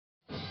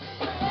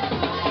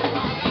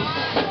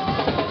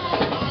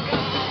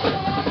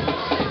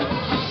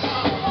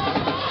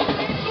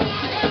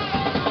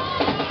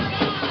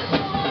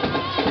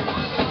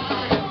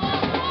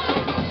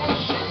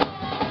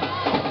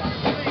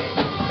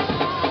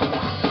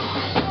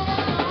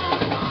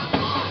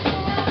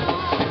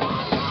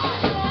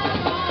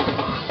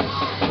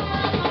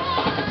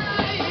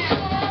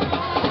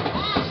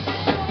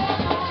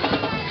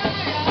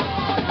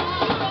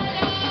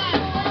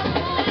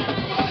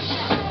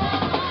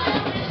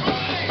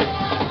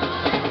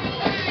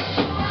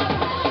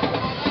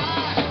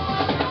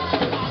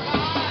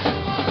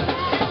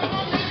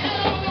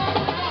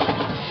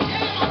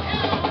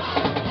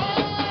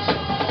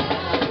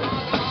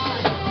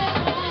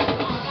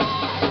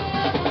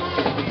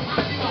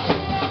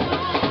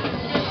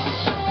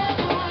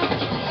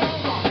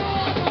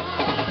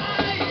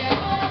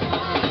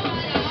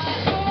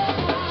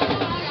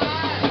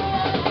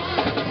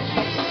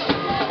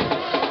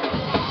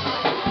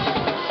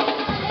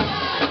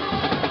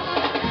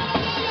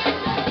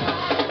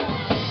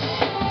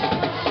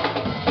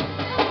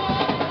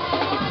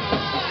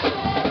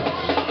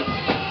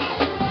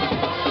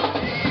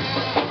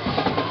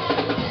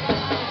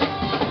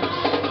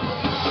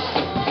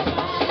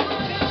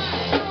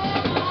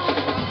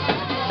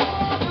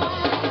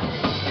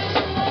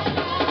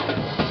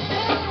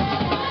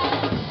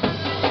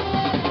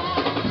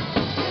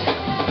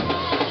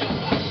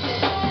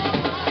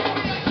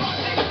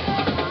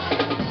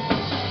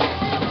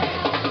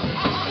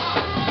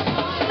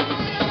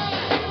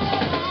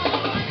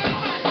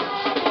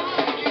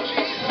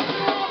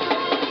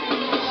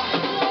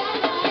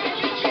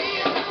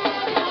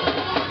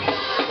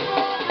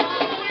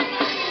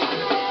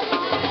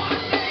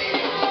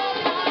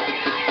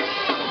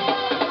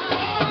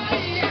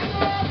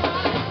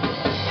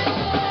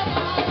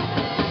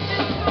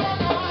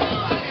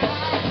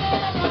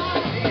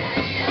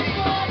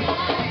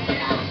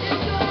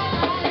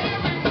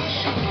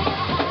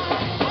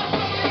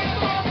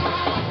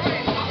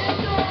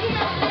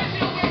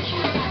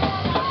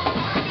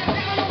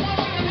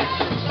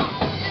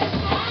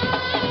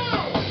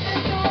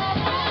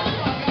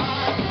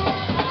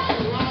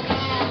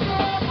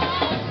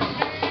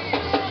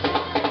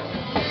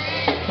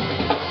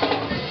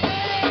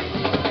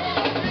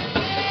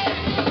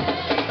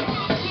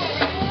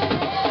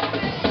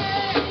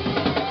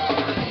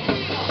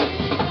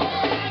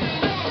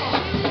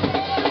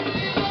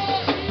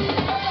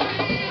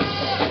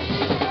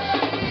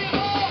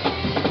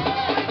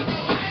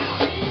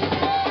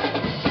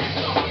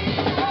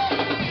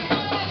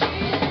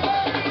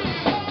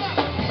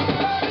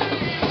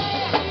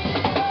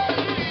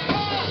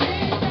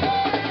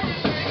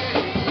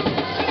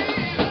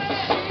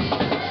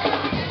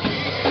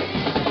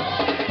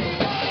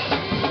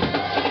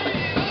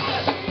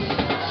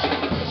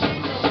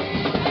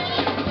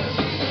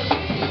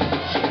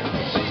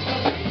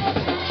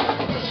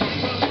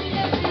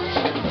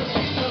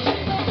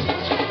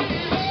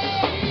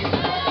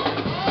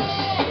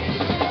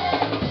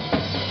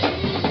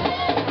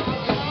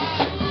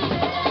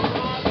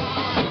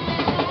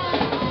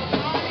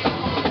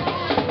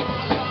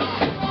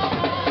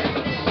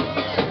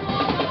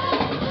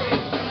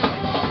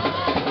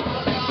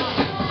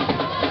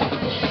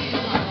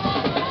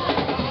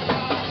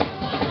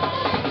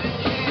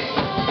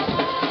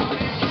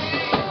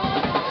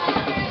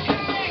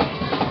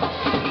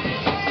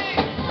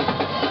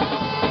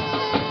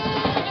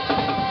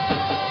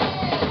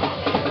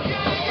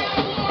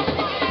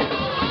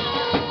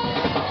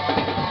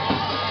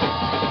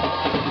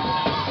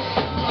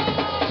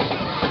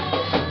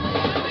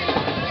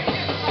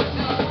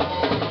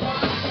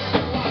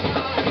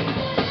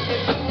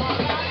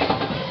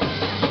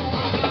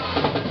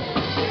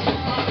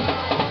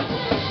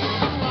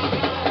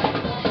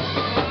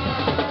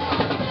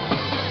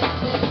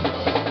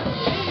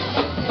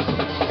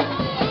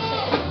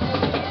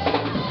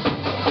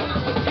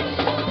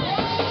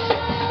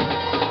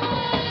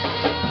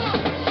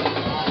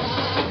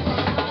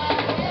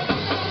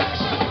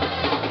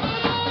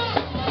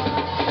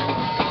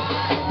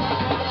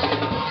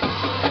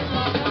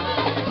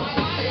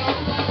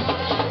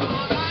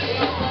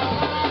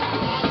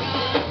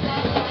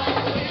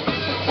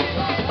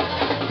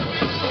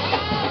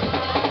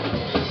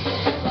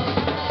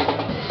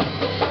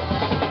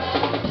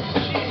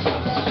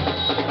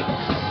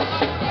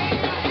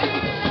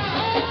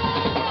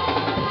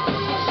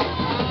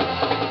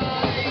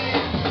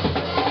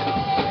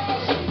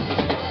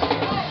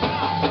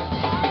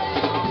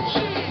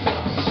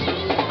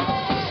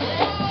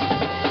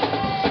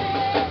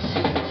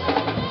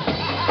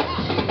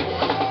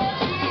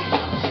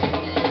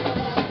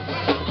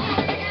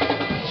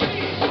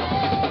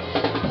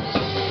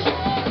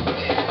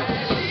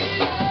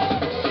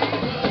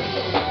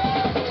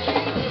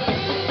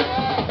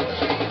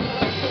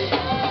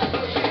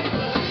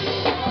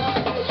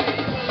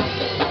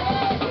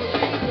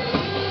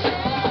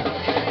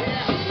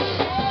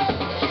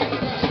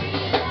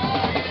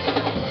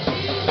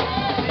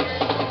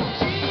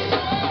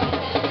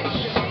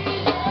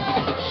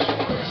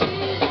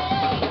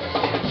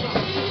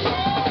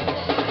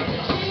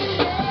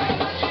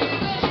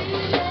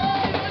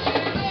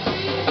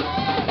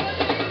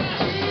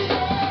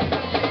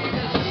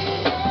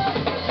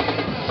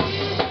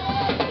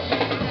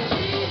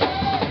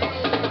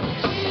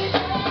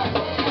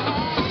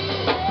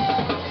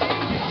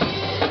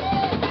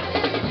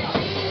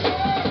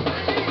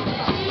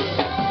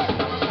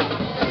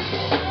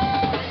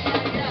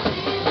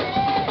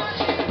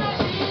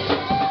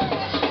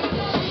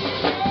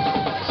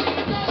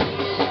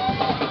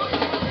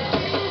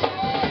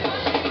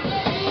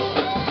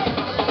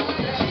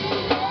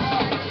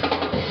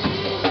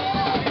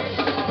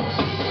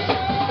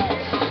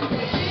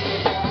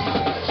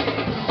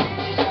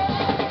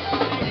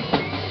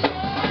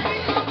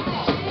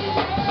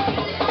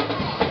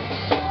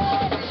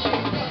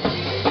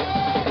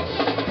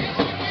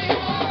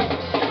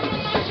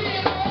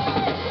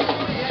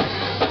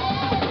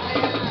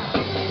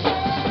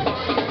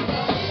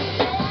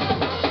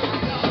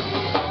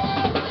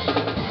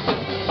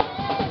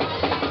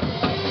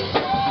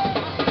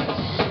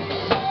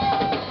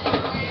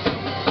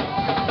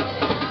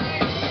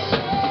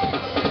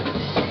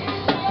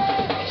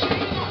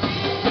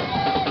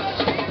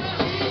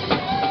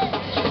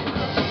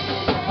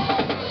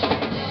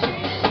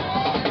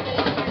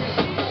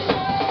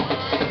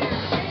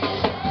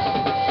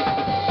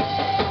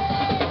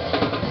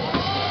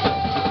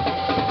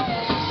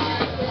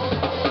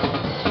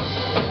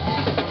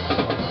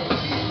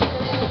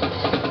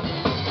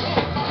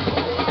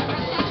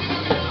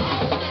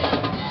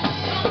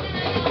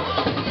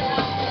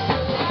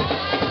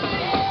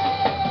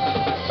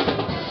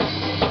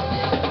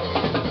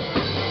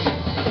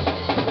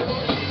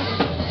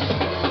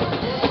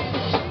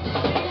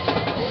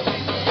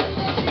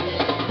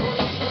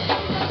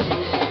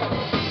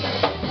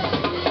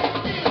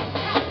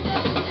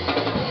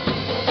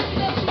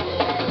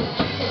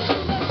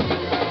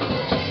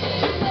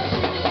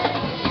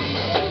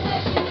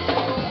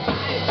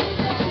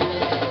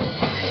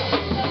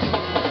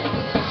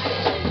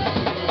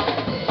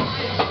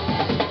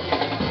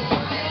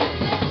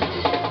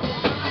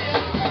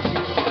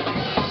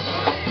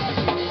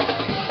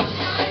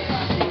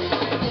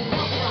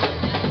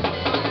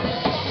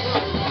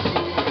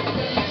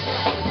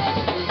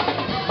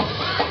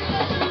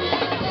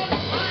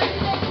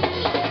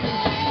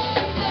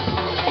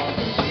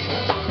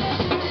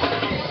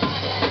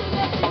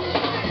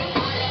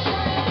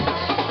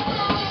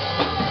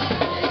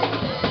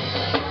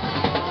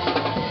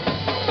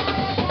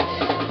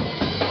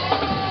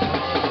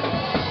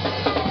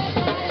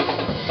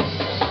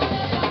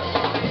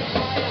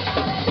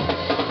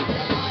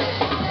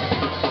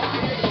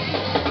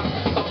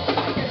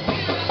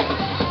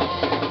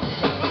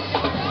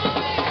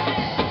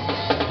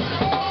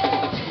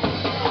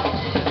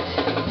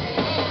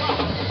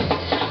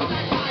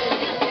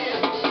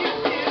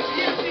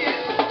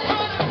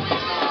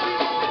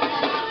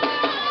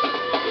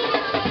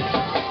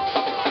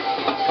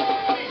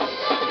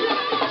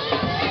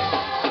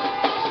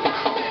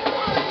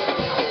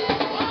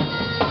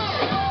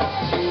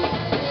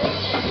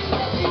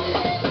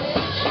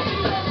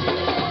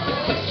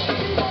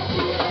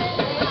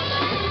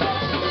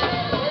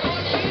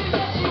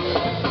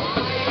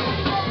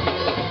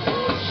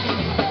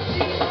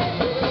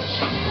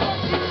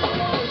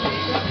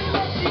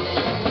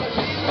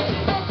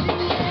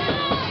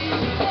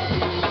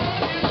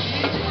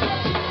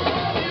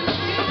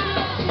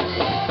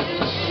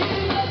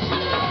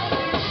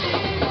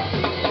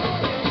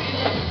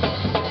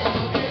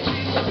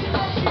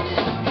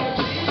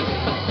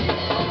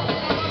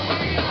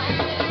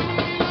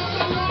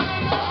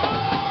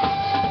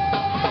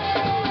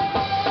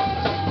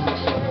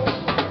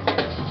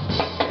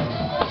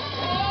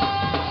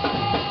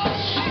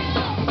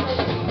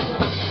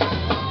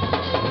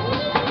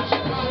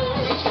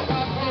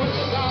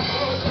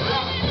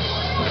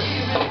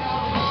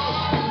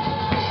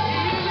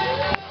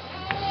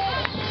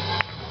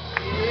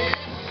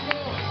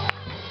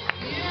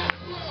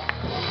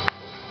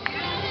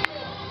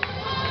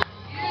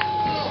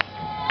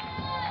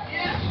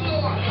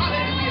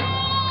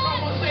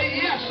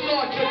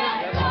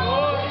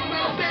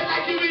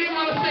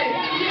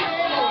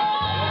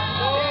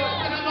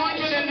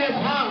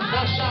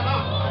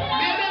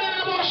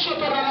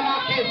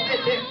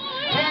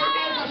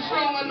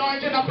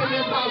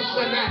house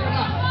tonight.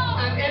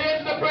 And it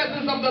is the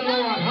presence of the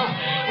Lord.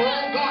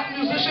 Oh God,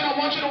 musician, I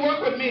want you to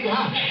work with me,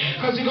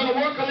 because you're going to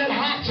work a little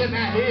hot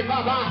tonight. Hey,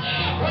 Baba.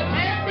 But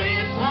there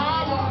is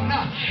power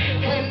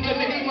in the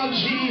name of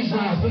Jesus.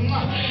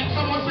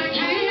 Someone say,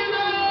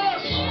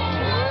 Jesus.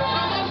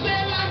 Someone say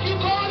it like you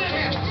call it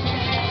him.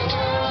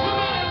 You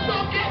might as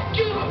well get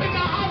cute up in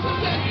the house and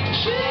say,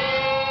 Jesus.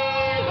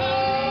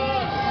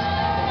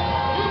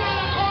 You got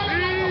to call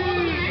him like the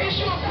woman with the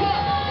issue of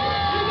blood.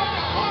 You got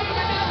to call him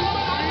like that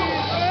woman I know.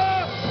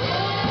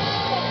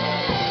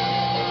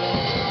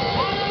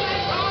 Call him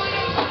like God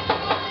is.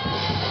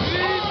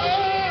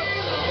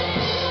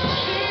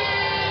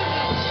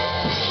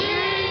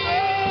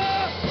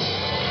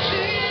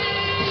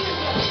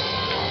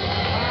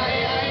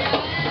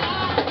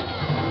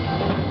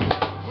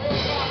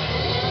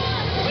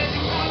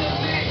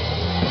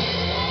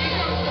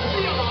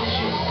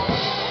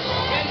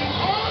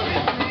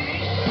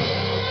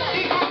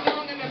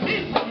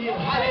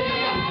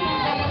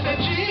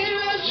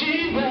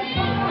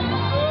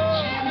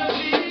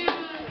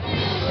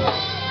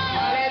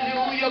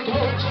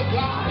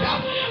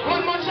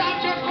 One more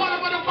time, just call him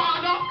for the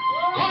Father,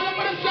 call him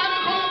for the Son,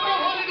 and call him for the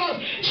Holy Ghost.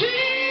 Jesus!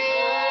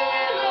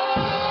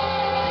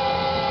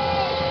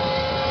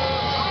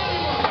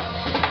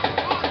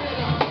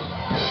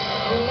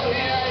 Oh,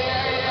 yeah.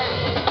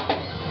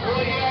 Oh,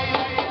 yeah,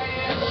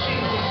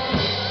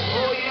 Jesus.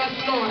 Oh, yes,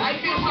 Lord. I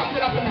feel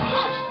something up in the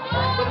house.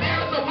 But there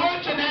is a word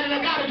tonight, and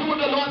I got to do what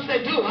the Lord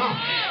said do,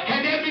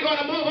 And then we're going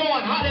to move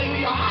on.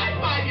 Hallelujah. High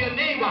five your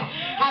neighbor.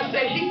 I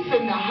say, he's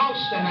in the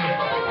house tonight.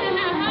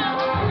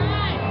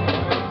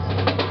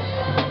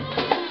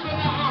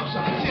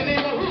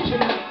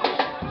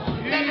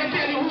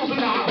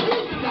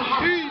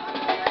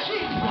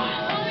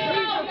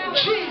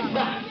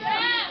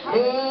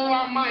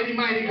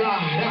 Mighty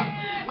God,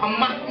 a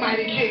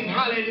mighty King.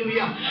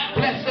 Hallelujah.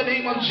 Bless the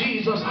name of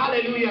Jesus.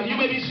 Hallelujah. You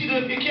may be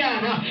seated if you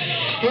can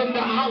in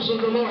the house of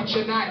the Lord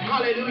tonight.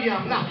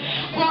 Hallelujah.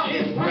 For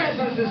his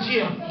presence is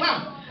here.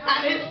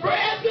 And his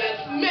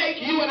presence make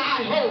you and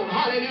I whole.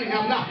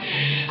 Hallelujah.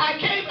 I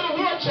came to the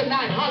word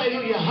tonight.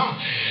 Hallelujah.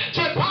 To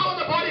empower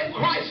the body of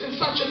Christ in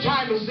such a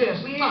time as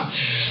this.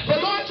 The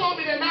Lord told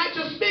me tonight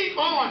to speak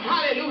on.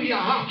 Hallelujah.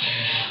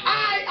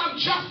 I am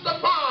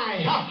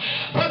justified,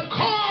 but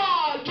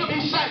called to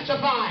be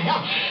sanctified.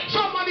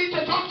 Somebody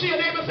to talk to your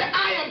neighbor and say,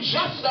 I am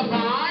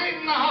justified,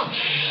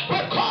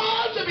 but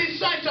called to be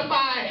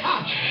sanctified.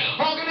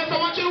 Organist, I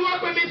want you to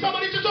work with me.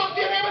 Somebody to talk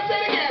to your neighbor and say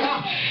it again.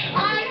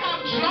 I am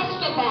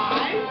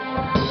justified,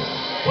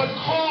 but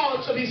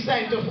called to be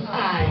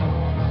sanctified.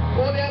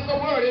 Oh, there's a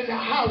word in the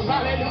house.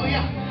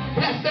 Hallelujah.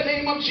 Bless the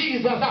name of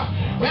Jesus.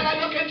 When I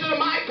look into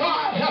my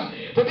God,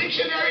 the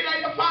dictionary,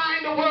 I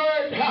define the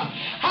word,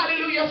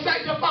 hallelujah,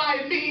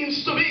 sanctified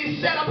means to be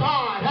set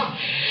apart.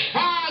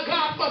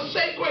 God, for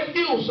sacred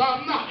use,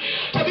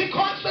 to be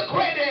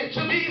consecrated,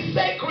 to be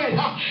sacred,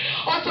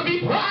 or to be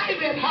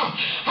private,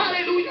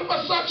 hallelujah, for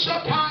such a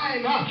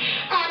time,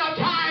 and a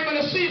time and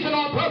a season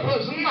on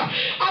purpose,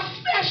 a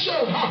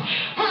special,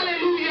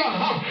 hallelujah,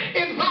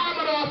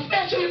 environment or a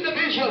special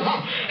individual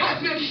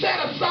has been set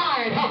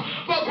aside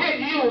for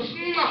great use.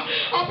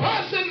 A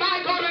person,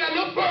 my God, when I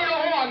look further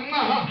on,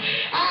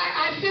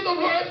 I see the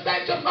word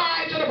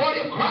sanctified to the body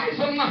of Christ.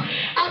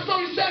 I'm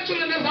so essential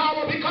in this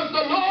hour because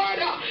the Lord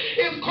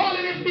is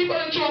calling his people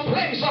into a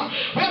place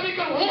where we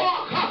can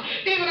walk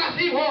even as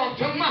he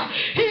walked.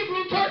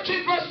 Hebrews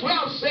 13 verse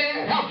 12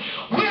 said,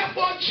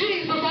 wherefore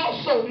Jesus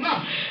also,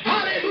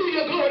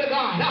 hallelujah, glory to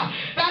God,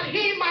 that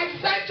he might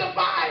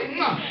sanctify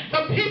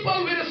the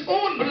people with his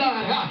own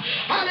blood,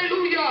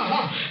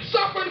 hallelujah,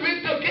 suffering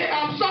within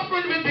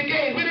the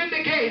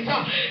gates,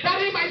 that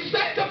he might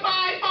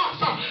sanctify us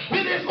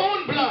with his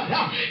own blood,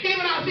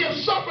 even as he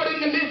has suffered in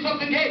the midst of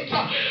the gates.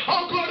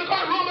 Oh, glory to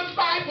God. Romans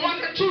 5,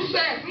 1 and 2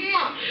 says,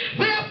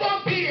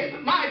 therefore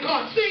being, my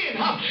God, seeing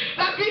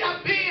that we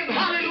have been,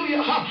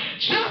 hallelujah,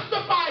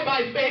 justified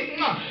by faith,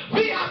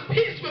 we have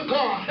peace with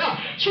God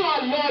through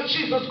our Lord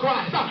Jesus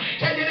Christ.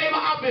 Tell your neighbor,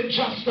 I've been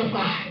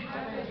justified.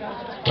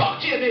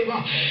 Talk to your neighbor.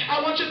 I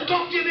want you to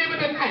talk to your neighbor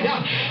tonight.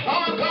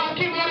 Oh God,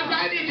 keep on as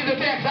I need you to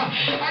text.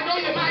 I know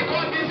you might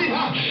go busy,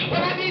 but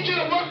I need you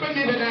to work with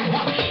me tonight,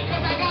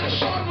 because I got a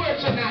short word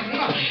tonight.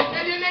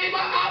 Tell your neighbor,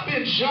 I've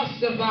been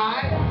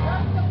justified.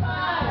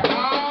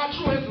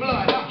 Through his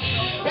blood.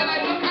 When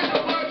I look at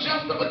the word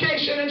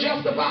justification and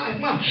justified,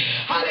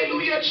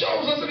 hallelujah, it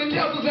shows us and it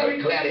tells us very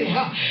clearly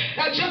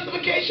that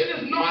justification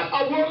is not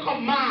a work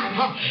of mine,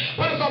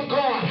 but it's of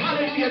God.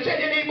 Hallelujah. Tell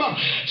your neighbor,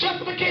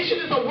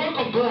 justification is a work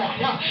of God.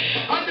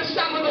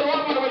 Understand what the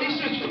Lord want to release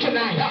to you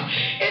tonight.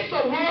 It's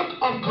a work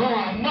of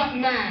God, not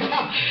man.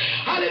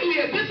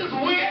 Hallelujah. This is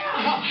where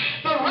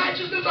the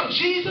righteousness of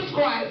Jesus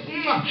Christ,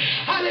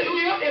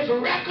 hallelujah, is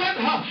reckoned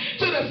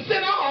to the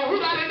sinner or who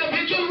that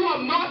individual who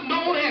have not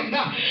known him.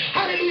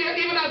 Hallelujah.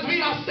 Even as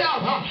we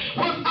ourselves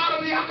was out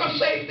of the ark of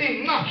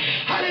safety.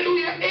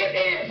 Hallelujah. It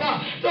is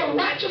the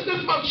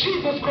righteousness of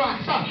Jesus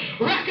Christ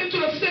reckoned to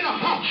the sinner,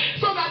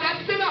 so that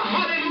that sinner,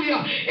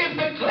 hallelujah, is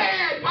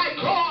declared by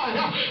God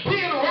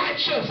being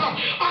righteous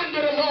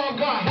under the law of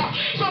God.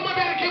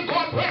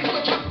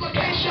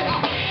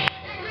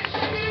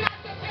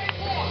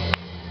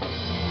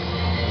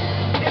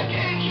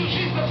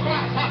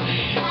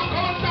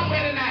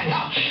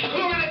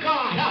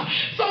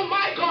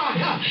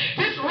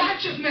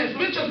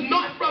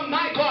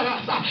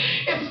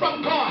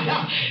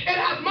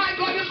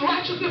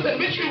 places in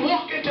which we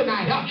walk in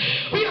tonight,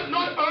 we have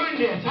not earned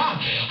it.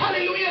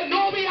 Hallelujah.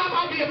 No, we have,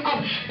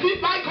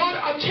 by God,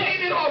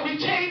 attained it or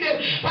retained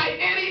it by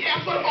any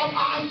effort of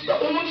our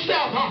own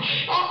self or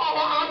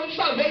our own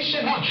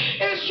salvation.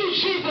 It's through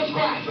Jesus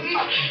Christ.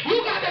 You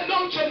got to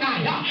know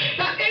tonight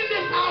that in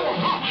this hour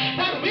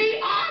that we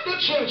are the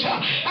church,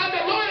 and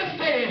the Lord is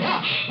saying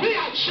we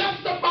are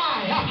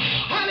justified.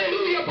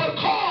 Hallelujah. But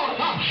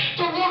called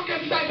to walk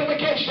in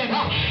sanctification.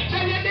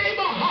 Tell your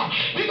neighbor,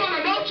 we're going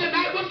to know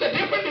tonight what's the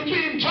difference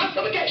between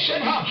justification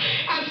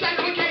and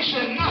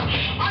sanctification.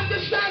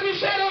 Understand, we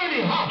said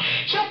earlier,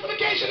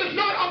 justification is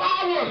not of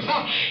our works.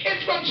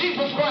 It's from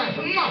Jesus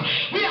Christ.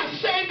 We are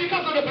saved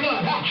because of the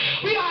blood.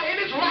 We are in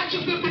his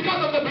righteousness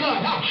because of the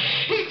blood.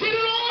 He did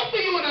it all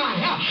for you and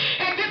I.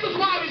 And this is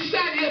why we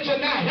stand here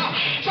tonight.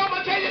 So I'm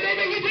going to tell you,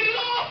 neighbor, he did it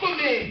all for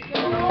me.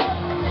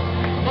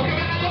 Okay,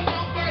 when I look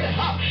no further,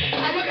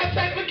 I look at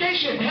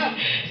sanctification.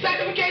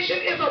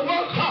 Sanctification is a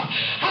work,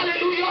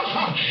 hallelujah,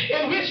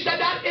 in which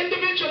that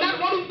individual, that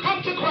one who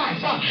comes to Christ,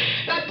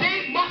 that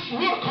they must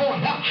work on.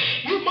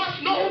 You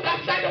must know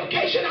that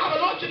sanctification has a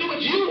lot to do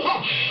with you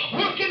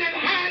working in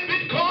hand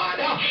with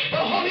God, the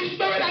Holy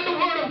Spirit, and the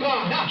Word of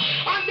God.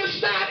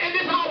 Understand, in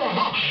this hour,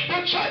 the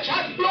church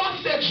has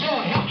lost their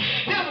joy.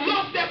 They have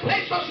lost their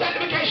place of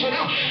sanctification.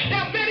 There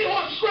are many who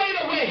are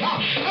strayed away,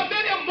 and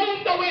many are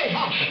moved away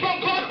from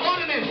God's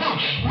ordinance.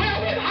 Where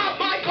we have,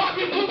 my God,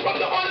 we move from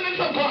the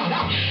ordinance of God.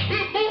 We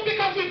move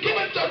because we've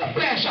given to the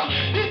flesh.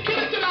 We've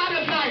given to our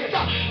desires.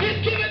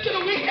 We've given to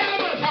the weak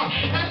elements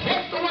that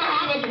takes the one I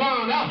have as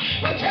well.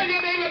 But tell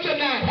your neighbor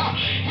tonight,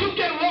 you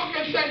can walk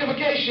in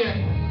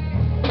sanctification.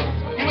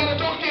 You better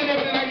talk to your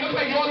neighbor tonight. You look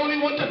like you're the only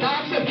one to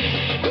dance.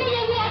 You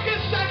can walk in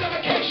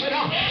sanctification.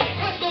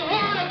 Because the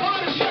word of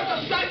God is here to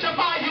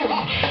sanctify you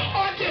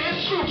unto his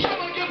truth.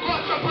 Someone give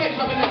God some praise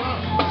up in the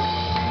house.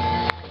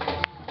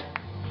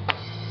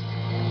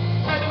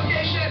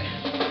 Sanctification.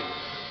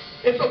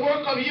 It's a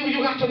work of you.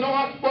 You got to know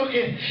how to work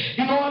it.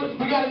 You know how to,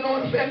 we got to know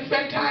how to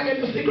spend time in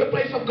the secret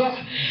place of God.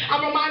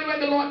 I'm reminded when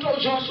the Lord told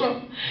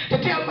Joshua to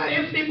tell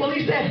his people,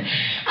 he said,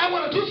 I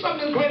want to do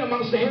something great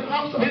amongst the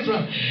house of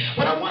Israel.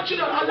 But I want you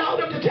to allow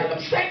them to tell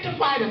them,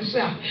 sanctify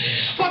themselves.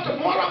 For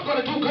tomorrow I'm going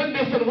to do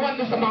goodness and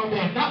wonders among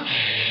them.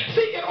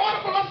 See, in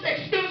order for us to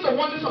experience the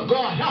wonders of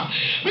God,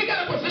 we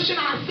got to position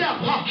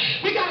ourselves.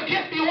 We got to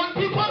get beyond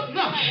people,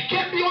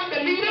 get beyond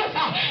the leaders,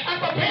 and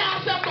prepare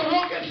ourselves to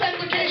walk in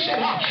sanctification.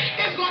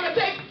 It's going to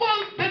take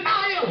full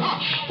denial,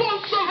 full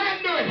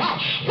surrendering,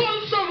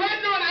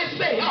 I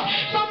say.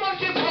 Someone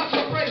give God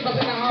some praise up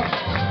in the house.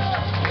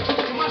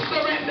 You must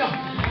surrender.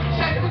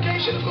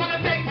 Sanctification is going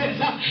to take this.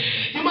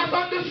 You must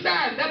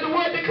understand that the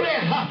word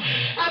declares,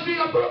 as we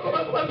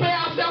prepare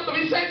ourselves to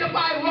be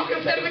sanctified, walk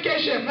in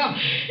sanctification,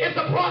 it's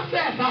the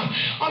process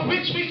of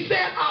which we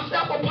set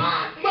ourselves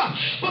apart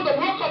for the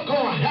work of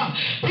God,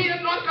 being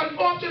not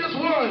conformed to this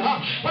world,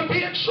 but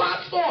being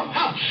transformed,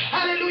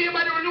 hallelujah,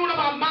 by the renewal of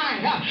our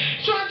mind,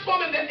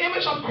 transformed in the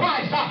image of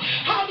Christ.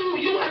 How do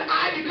you and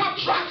I become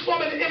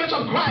transformed in the image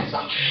of Christ?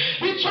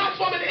 We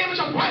transform in the image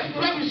of Christ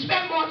when we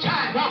spend more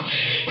time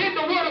in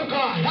the Word of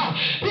God,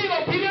 being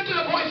obedient to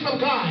the voice of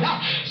God.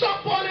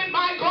 Stop falling,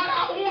 my God,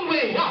 our own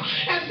way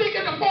and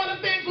seeking to follow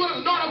things what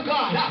is not of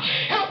God.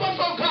 Help us,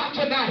 oh God,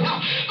 tonight.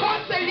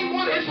 God said he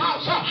wanted his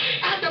house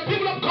and the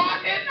people of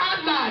God in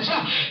our lives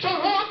to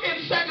walk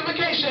in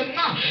sanctification.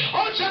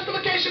 All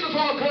justification is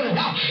all good,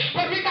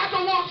 but we got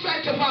to walk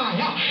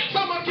sanctified.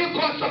 Someone give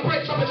God some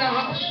praise up in the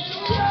house.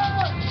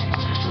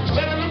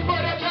 Better look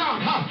further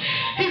down.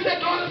 He said,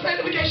 daughter,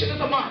 sanctification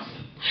is a must.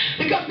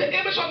 Because the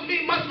image of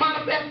me must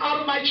manifest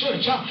out of my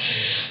church.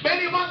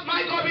 Many of us,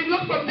 my God, we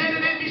look from day to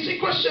day, we see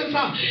Christians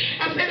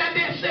and say that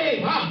they're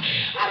saved.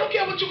 I don't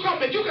care what you come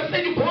with. You can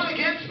say you're born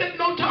again, spit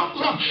no tongues.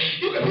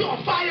 You can be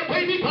on fire,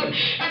 baby, but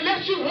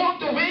unless you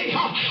walk the way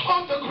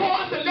of the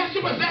cross, unless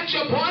you present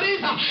your bodies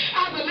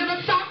as a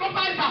living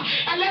sacrifice,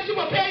 unless you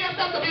prepare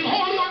yourself to be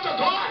holy unto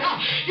God,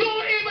 you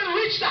won't even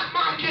reach that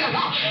mark yet.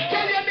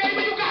 Tell your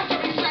neighbor you got to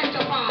be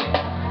sanctified.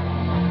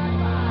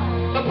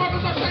 The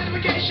purpose of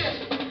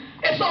sanctification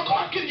is so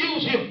God can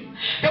use you.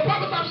 The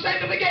purpose of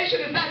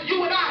sanctification is that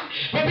you and I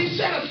will be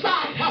set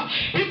aside,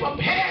 be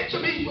prepared to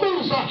be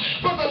used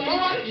for the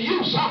Lord's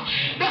use.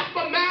 Not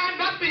for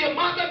man, not for your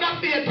mother, not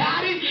for your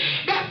daddy,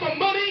 not for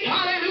money.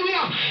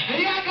 Hallelujah.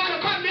 Yeah, I got to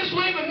come this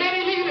way with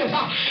many leaders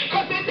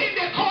because they think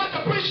they're called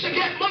to preach to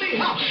get money.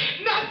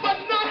 Not for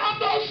none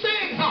of those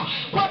things,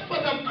 but for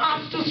the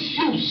master's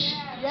use.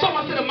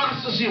 Someone said the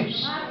master's use.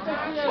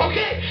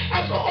 Okay?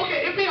 And so,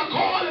 okay, if we are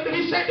called and to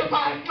be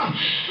sanctified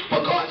for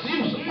God's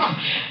use,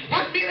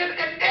 that means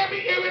in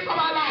every area of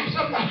our lives,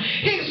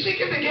 he is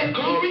seeking to get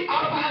glory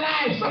out of our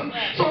lives.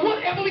 So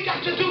whatever we got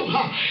to do,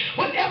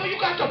 whatever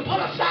you got to put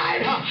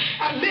aside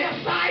and lay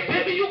aside,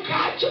 baby, you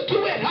got to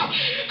do it.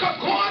 Because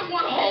God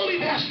wants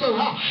holy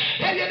vessels.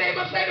 Tell your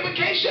neighbor,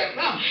 sanctification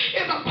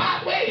is a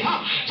pathway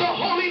to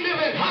holy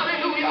living.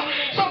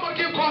 Hallelujah. Someone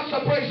give God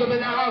some praise in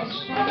the house.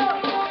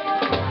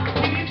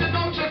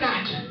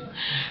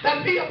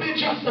 That we have been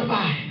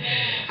justified.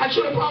 And And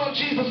through the power of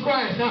Jesus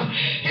Christ,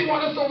 he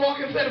wants us to walk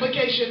in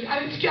sanctification.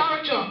 And his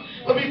character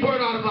will be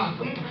burned out of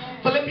us.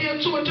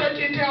 Philippians 2 and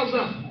 13 tells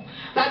us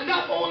that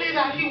not only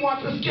that he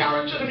wants his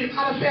character to be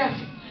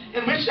manifest,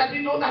 in which that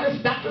we know that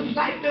that's his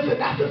likeness and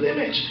that's his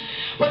image,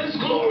 but his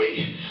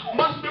glory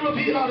must be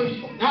revealed out of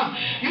you.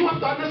 You have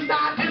to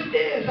understand this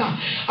is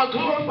a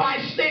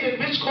glorified state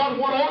in which God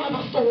wants all of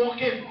us to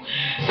walk in.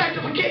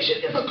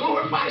 Sanctification is a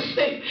glorified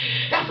state.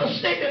 That's a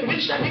state in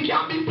which that we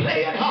can't be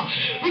playing.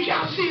 We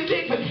can't see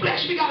things in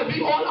flesh. We got to be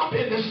all up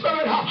in the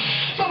spirit.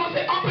 Someone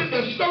say up in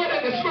the spirit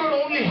and the spirit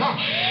only.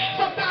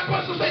 Sometimes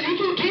person say you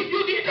too deep.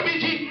 You need to be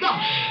deep. No,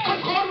 because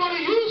God want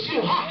to use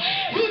you.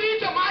 You need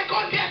to, my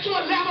God, get to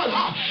a level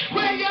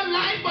where your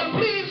life will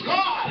please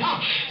God.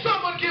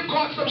 Someone give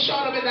God some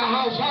shout up in the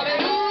house.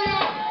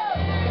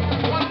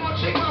 Hallelujah. One more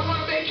thing I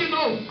want to make you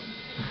know.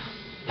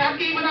 That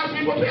even as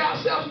we prepare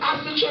ourselves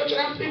as the church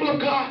and as people of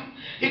God,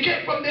 you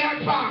came from there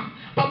and far.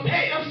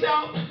 Prepare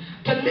yourself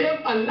to live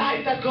a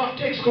life that God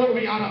takes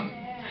glory out of.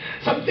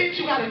 Some things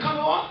you got to cut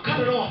off, cut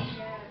it off.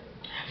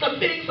 Some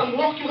things, some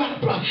walk you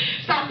got to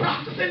start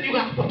practicing, you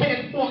got to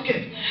prepare to walk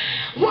in.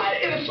 Why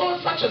it is so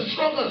such a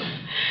struggle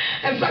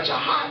and such a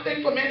hard thing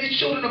for many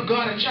children of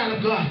God and child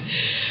of God.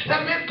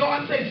 That when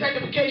God says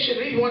sanctification,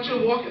 he wants you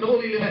to walk in the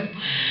holy living.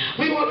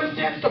 We always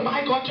tend to,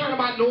 my God, turn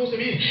my nose to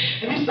me,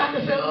 and we start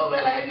to say, oh,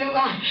 well,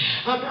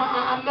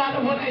 I'm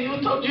not what I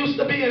used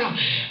to be, and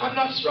I'm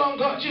not strong.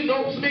 God, you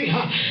knows me.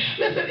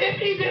 Listen, if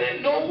he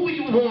didn't know who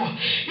you were,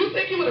 you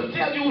think he would have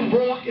told you to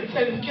walk in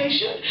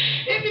sanctification?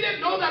 If he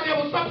didn't know that there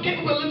was some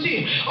capability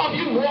of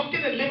you walking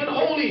and living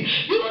holy,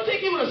 you don't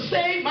think he would have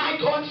said, my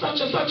God,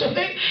 such and such a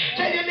thing?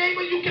 Tell your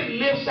neighbor you can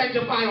live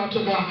sanctified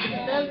unto God.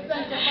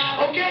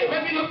 Okay,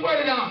 let me look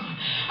further down.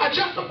 A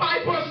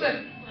justified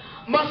person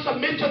must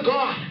submit to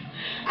God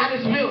and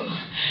his will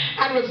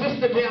and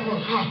resist the devil.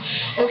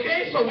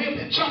 Okay, so we've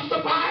been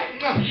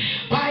justified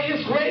by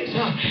his grace.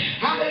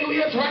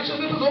 Hallelujah, his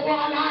righteousness is over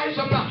our lives.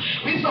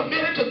 We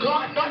submitted to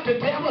God, not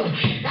the devil.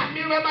 That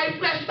means when my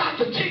flesh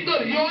starts to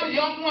tingle, you're the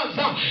young ones.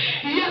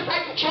 Yes,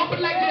 I can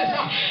trumpet like this.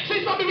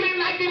 See, some people didn't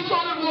like this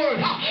solid word,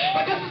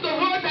 but this is the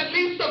word that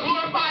leads to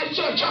glorified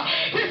church.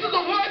 This is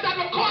the word that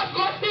will cause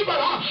God's people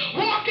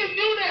walk in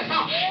newness.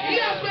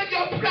 Yes, when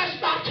your flesh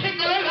starts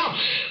tingling,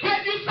 when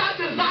you start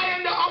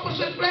desiring the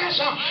opposite flesh,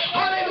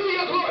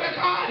 hallelujah, glory to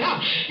God,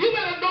 you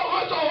better know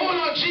how to hold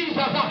on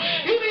Jesus.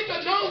 You need to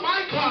know,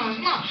 my God,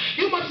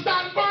 you must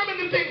stand firm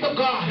in the things of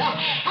God.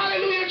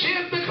 Hallelujah,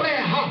 James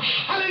declare,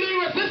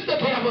 hallelujah, resist the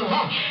devil,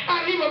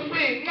 and he will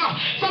flee.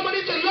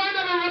 Somebody to learn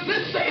how to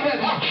resist Satan.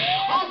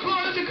 Oh,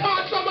 glory to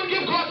God. Someone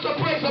give God some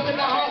praise up in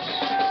the house.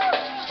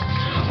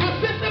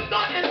 Resist him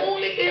not in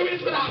only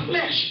areas with our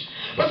flesh,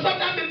 but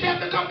sometimes the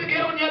devil comes to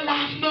get on your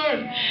last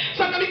nerve.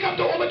 Sometimes he comes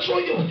to overthrow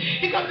you.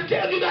 He comes to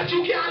tell you that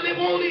you can't live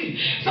holy.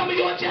 Some of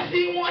you are just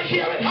even want to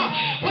hear it.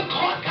 But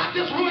God got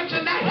this word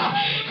tonight.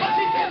 Because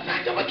he says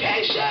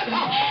sanctification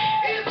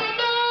is a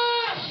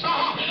must.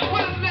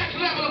 What is the next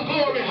level of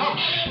glory?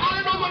 I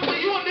don't know what for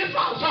you in this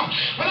house,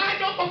 but I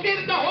know for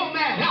feeding the whole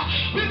man.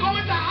 We're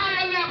going to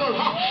higher level.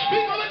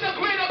 We're going to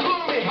greater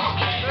glory.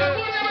 And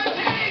whatever it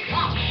takes,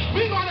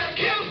 we're going to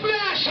kill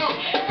flesh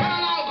and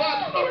allow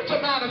God's glory to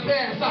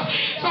manifest.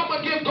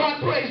 Someone give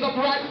God praise up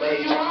right where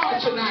you are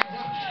tonight.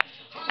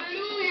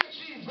 Hallelujah,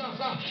 Jesus.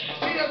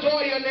 We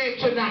adore your name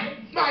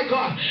tonight. My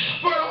God.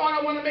 Further on,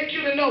 I want to make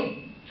you to know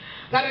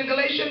that in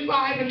Galatians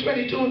 5 and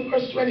 22 and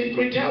verse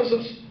 23 tells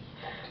us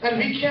that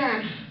we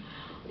can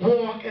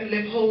walk and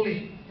live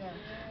holy.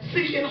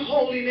 Seeking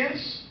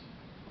holiness,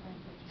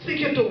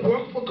 seeking to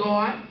work for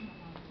God.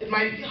 It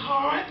might be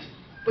hard,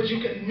 but you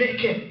can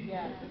make it.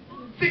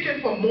 Seeking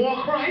for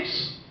more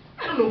Christ.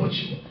 I don't know what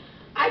you want.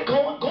 I go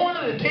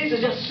on to the days of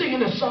just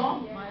singing a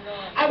song.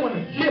 I want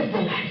to live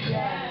the life.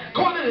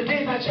 Gone are the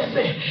days I just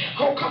say,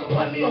 oh, come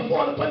upon me or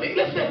fall upon me.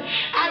 Listen,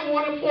 I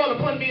want to fall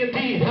upon me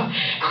indeed.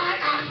 I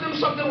asked him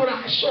something when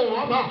I show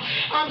up.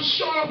 I'm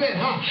sure of it.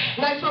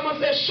 Like someone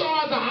said, sure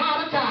as a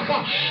heart attack.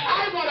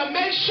 I want to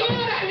make sure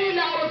that he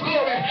allows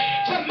glory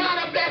to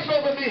manifest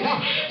over me.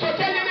 So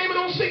tell your neighbor,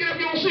 don't sing it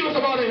if you don't serious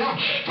about it.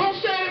 Don't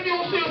say it if you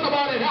don't serious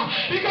about it.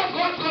 Because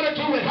God's going to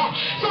do it.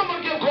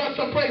 Someone give God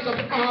some praise up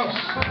in the house.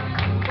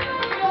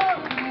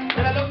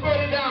 And I look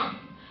further down.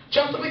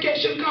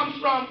 Justification comes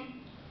from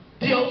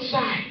the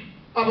outside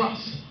of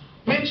us,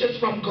 which is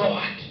from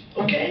God.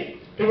 Okay?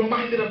 Be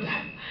reminded of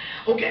that.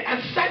 Okay?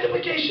 And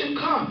sanctification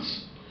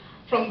comes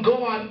from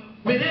God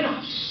within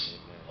us.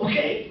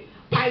 Okay?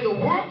 By the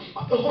work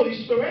of the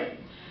Holy Spirit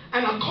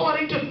and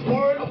according to the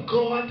Word of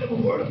God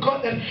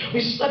that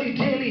we study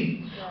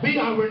daily. We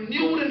are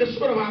renewed in the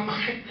spirit of our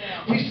mind.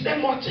 We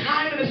spend more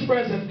time in His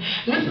presence,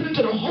 listening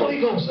to the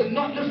Holy Ghost and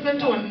not listening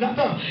to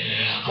another.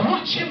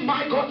 Watch Him,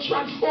 my God,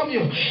 transform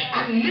you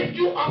and lift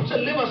you up to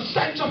live a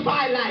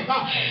sanctified life.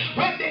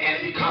 When the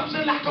enemy comes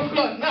in like a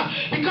flood,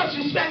 because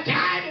you spend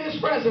time in His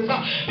presence,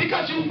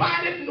 because you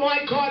find it,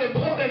 my God,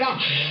 important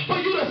for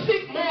you to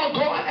seek more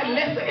God and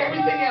less of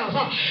everything else.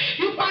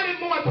 You find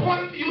it more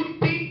important for you to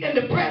be in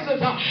the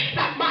presence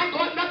that, my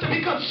God, not to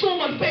become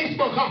consume on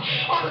Facebook,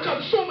 or to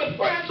consume with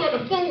friends or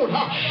the food.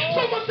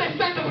 Someone say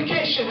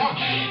sanctification.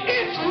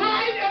 It's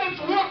right and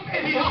it's work,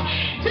 baby.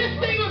 This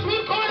thing is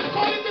what God is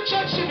calling the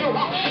church to do.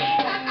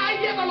 And I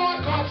hear the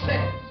Lord God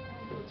say,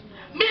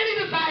 many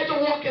desire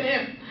to walk in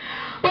Him,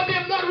 but they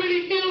have not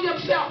really healed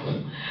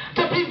themselves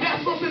to be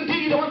vessels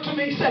indeed unto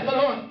me, said the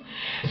Lord.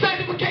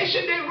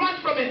 Sanctification, they run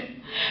from it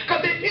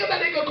because they feel that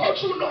they can go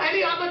through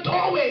any other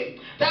doorway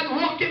than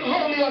walking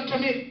holy unto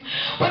me.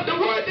 But the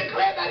word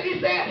declared that He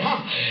said,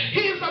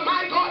 He is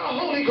my God, a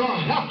holy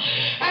God.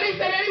 And He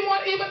said,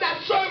 anyone even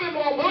that serve Him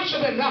or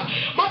worship Him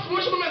must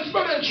worship Him in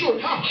spirit and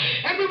truth.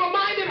 And we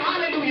reminded,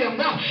 hallelujah,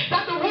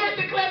 that the word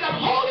declared that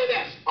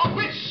holiness of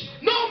which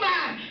no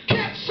man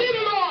can see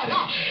the Lord.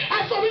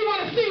 And so we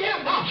want to see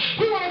Him.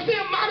 We want to see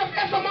Him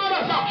manifest among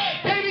us.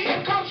 Baby,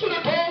 it comes through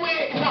the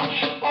doorways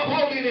of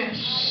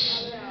holiness.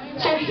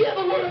 So hear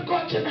the word of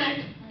God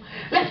tonight.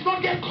 Let's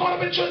not get caught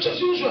up in church as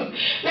usual.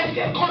 Let's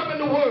get caught up in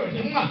the word.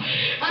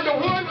 And the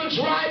word will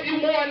drive you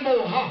more and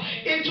more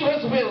into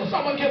His will.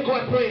 Someone give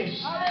God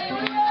praise.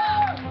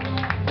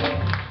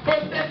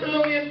 1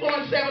 Thessalonians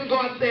 4:7,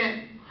 God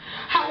said,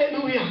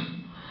 hallelujah.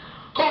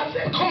 God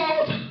said,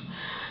 called.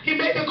 He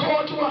made the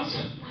call to us.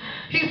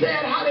 He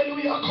said,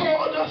 hallelujah,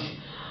 called us.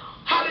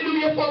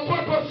 Hallelujah, for a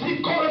purpose.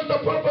 He called us to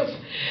purpose.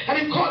 And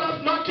He called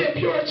us not to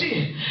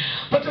impurity,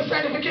 but to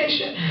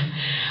sanctification.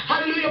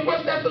 Hallelujah,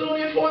 1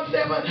 Thessalonians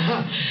 4:7.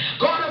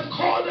 God has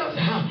called us,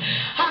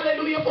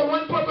 hallelujah, for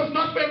one purpose,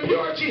 not for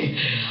impurity,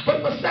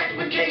 but for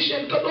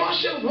sanctification.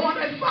 Colossians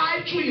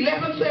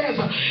 1:5-11 says,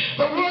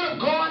 the word of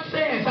God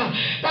says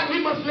that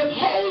we must live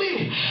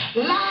holy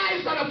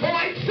lives and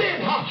avoid sin.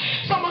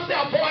 Someone say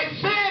avoid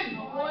sin.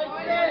 Avoid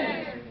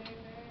sin.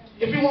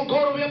 If you won't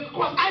go the way of the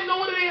cross, I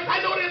know what it is.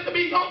 I know what it is to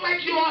be young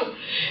like you all.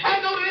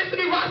 I know what it is to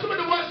be ransomed with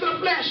the works of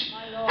the flesh.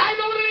 I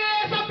know what it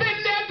is. I've been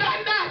there,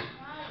 done that.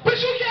 But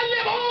you can't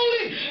live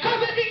holy,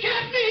 because if He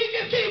kept me, He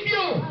can keep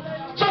you.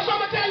 So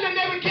someone tell them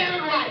they will get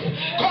it right.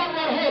 God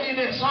want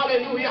holiness.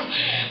 Hallelujah.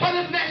 But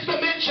this next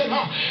dimension,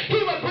 He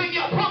will bring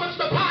your promise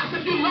to pass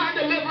if you learn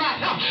to live right.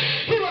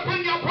 He will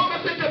bring your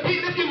promise into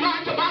being if you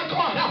learn to, my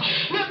God,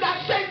 live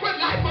that sacred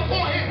life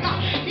before Him.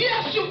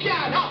 Yes, you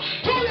can.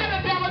 Don't let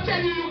the devil tell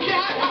you you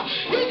can't.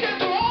 You can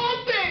do all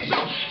things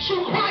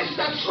through Christ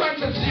that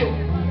strengthens you.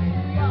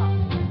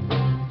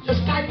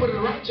 Just type with it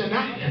right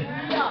tonight.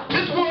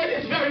 This word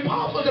is very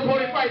powerful, the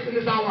body of Christ in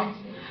this hour.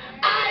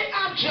 I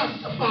am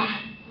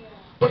justified,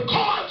 but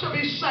called to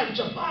be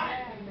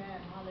sanctified.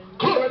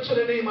 Glory to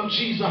the name of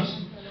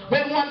Jesus.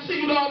 When one see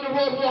you down the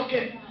road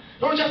walking,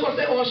 don't just want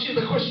to say, oh, she's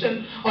a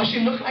Christian, or she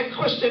look like a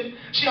Christian,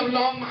 she have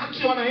long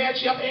maxi on her head,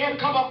 she have a head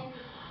cover.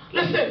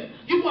 Listen,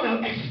 you want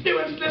to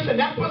experience this, and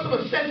that person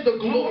will sense the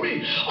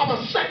glory of a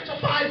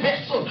sanctified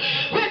vessel.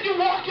 When you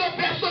walk, your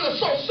vessel is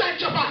so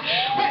sanctified.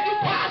 When you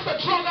pass a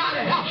drug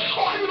addict,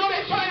 oh, you know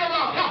they turn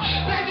around.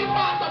 When you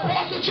pass a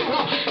prostitute,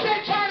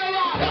 they turn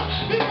around.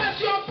 Because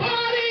your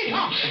body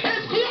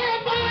is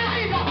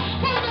glorified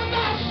for the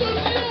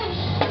Master's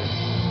use.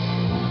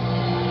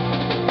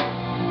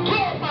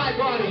 Glorified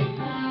body,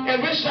 in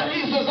which that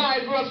He's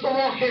desired for us to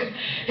walk in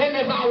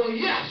this hour.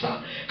 Yes,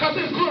 because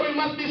His glory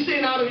must be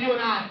seen out of you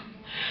and I.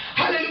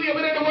 Hallelujah.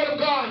 But in the word of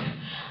God,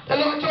 the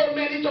Lord told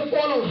many to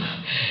follow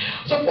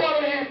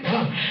Him,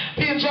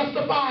 being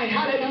justified.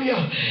 Hallelujah.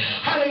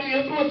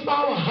 Hallelujah. Through His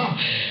power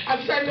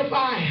and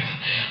sanctified.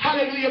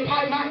 Hallelujah.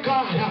 By my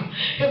God,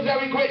 His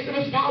very grace and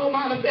His power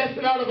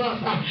manifested out of us.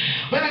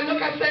 When I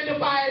look at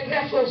sanctified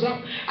vessels,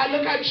 I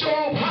look at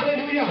Job.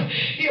 Hallelujah.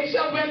 He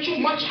himself went through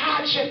much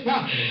hardship,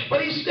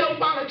 but he still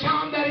found a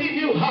time that he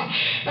knew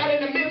that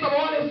in the midst of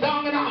all his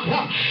down and out,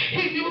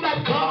 he knew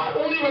that God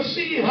only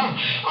received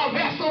a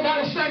vessel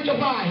that is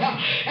sanctified.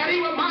 And he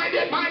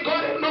reminded, my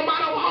God, no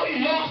matter how he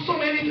lost so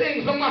many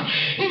things,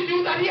 he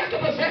knew that he had to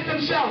present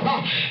himself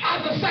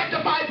as a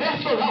sanctified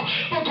vessel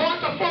for God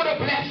to further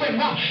bless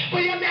him. For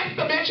your next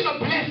dimension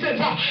of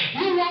blessings,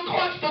 you want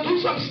God to do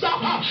some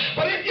stuff,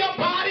 but if your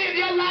body and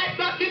your life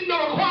not meeting the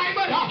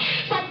requirement,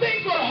 some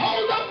things will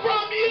hold up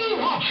from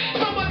you.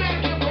 Someone better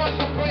give God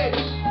some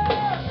praise.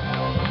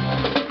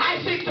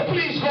 I seek to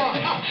please God,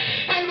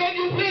 and when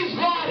you please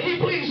God, He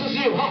pleases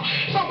you.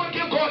 Someone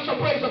give God some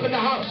praise up in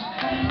the house.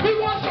 We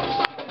want some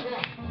stuff from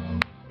God.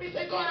 We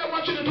say, God, I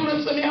want you to do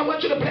this for me. I want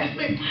you to bless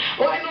me.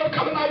 Oh, I know it's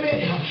coming my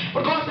way.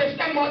 But God said,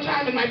 spend more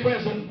time in my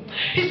presence.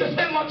 He said,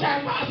 spend more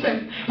time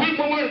fasting. Read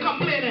my word,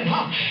 complaining,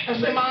 and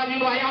say, man, you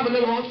know, I have a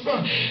little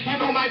ulcer. You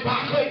know, my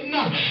back hurting.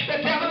 The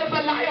devil is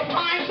a liar.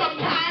 Find some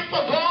time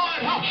for God.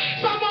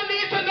 Someone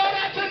needs to know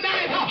that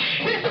tonight.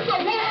 This is a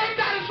word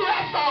that is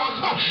rest on.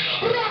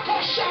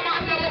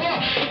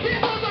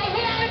 This is a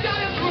word that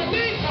is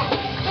released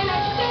to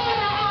restore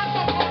the hearts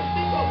of God's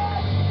people.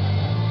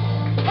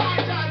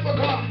 Find time for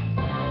God.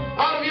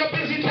 Out of your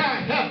busy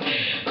time.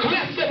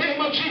 Bless the name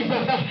of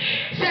Jesus.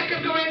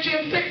 2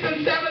 Corinthians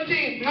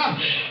 6:17.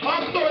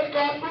 Glory to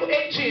God through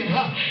 18.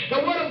 The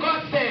word of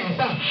God says,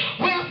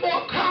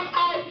 wherefore come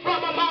out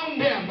from among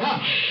them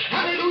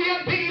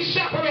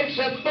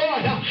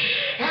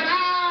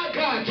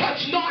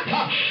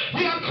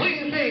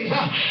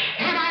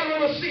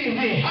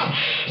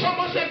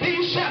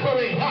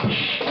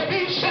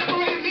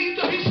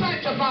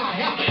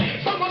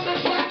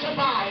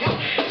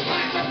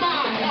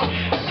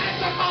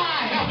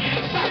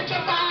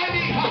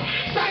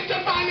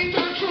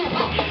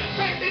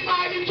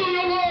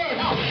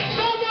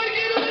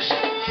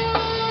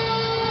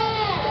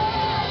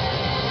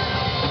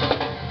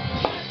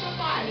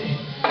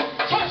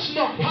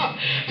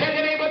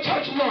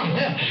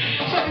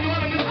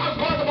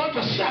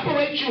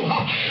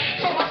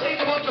you. Someone say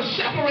he's about to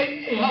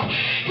separate me.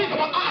 He's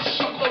about to.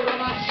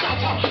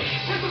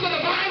 This is a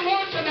divine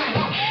word tonight.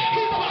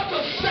 He's about to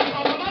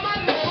separate.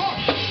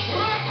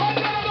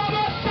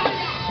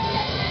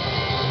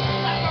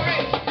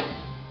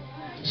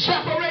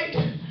 Separate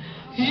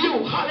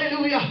you.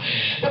 Hallelujah.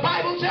 The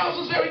Bible tells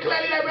us very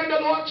clearly that when the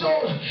Lord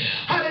told,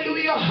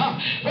 hallelujah,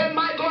 when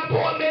Michael and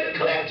Paul made it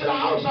clear to the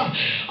house of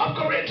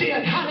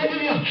Corinthians,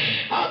 hallelujah,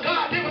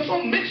 God, they were so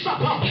mixed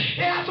up.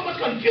 They had so much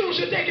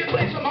confusion taking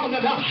place among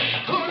them.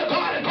 Glory to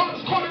God, and God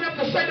was calling them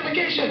to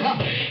sanctification.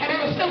 And they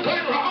were still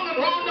going wrong and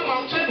wrong the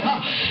mountain.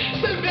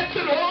 Still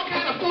mixing with all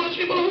kind of foolish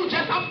people who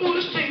just have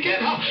foolish thinking.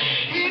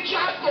 He ain't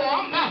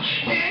transformed.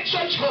 He ain't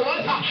church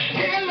goers.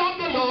 He ain't